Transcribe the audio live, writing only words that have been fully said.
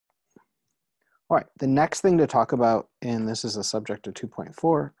All right, the next thing to talk about, and this is a subject of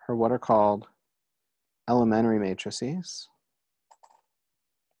 2.4, are what are called elementary matrices.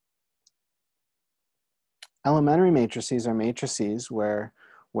 Elementary matrices are matrices where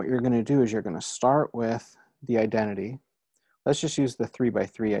what you're going to do is you're going to start with the identity. Let's just use the 3 by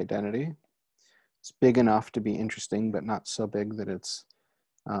 3 identity. It's big enough to be interesting, but not so big that it's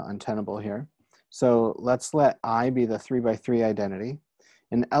untenable here. So let's let I be the 3 by 3 identity.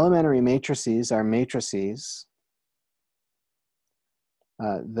 And elementary matrices are matrices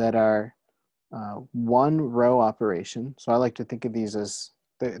that are one row operation. So I like to think of these as,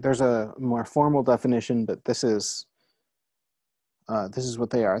 there's a more formal definition, but this is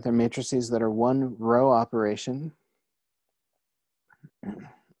what they are. They're matrices that are one row operation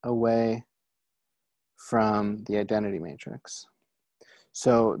away from the identity matrix.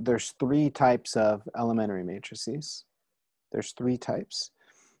 So there's 3 types of elementary matrices. There's 3 types.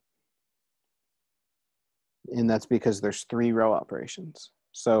 And that's because there's 3 row operations.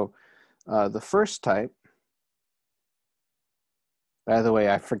 So the first type, by the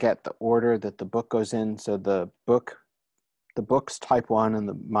way, I forget the order that the book goes in. So the book's type 1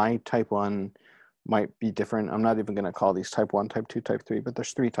 and my type 1 might be different. I'm not even going to call these type 1, type 2, type 3, but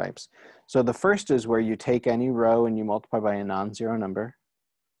there's 3 types. So the first is where you take any row and you multiply by a non-zero number.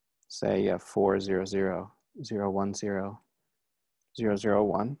 Say you have 4, 0, 0, 0, 1, 0, 0, 0,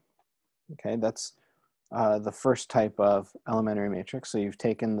 1. Okay, that's the first type of elementary matrix. So you've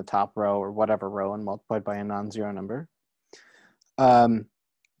taken the top row or whatever row and multiplied by a non-zero number.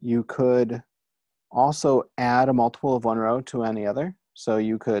 You could also add a multiple of one row to any other. So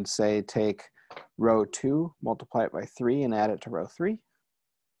you could say take row 2, multiply it by 3 and add it to row 3.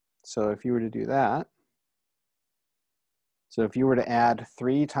 So if you were to do that, so if you were to add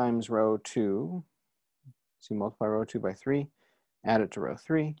 3 times row 2, so you multiply row 2 by 3, add it to row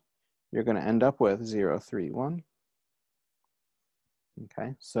 3, you're going to end up with 0, 3, 1.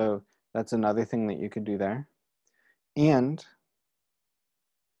 Okay, so that's another thing that you could do there. And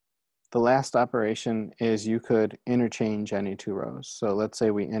the last operation is you could interchange any 2 rows. So let's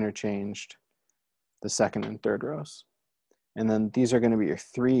say we interchanged the second and third rows. And then these are going to be your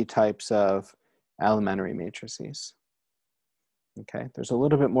 3 types of elementary matrices. Okay, there's a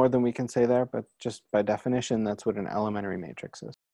little bit more than we can say there, but just by definition, that's what an elementary matrix is.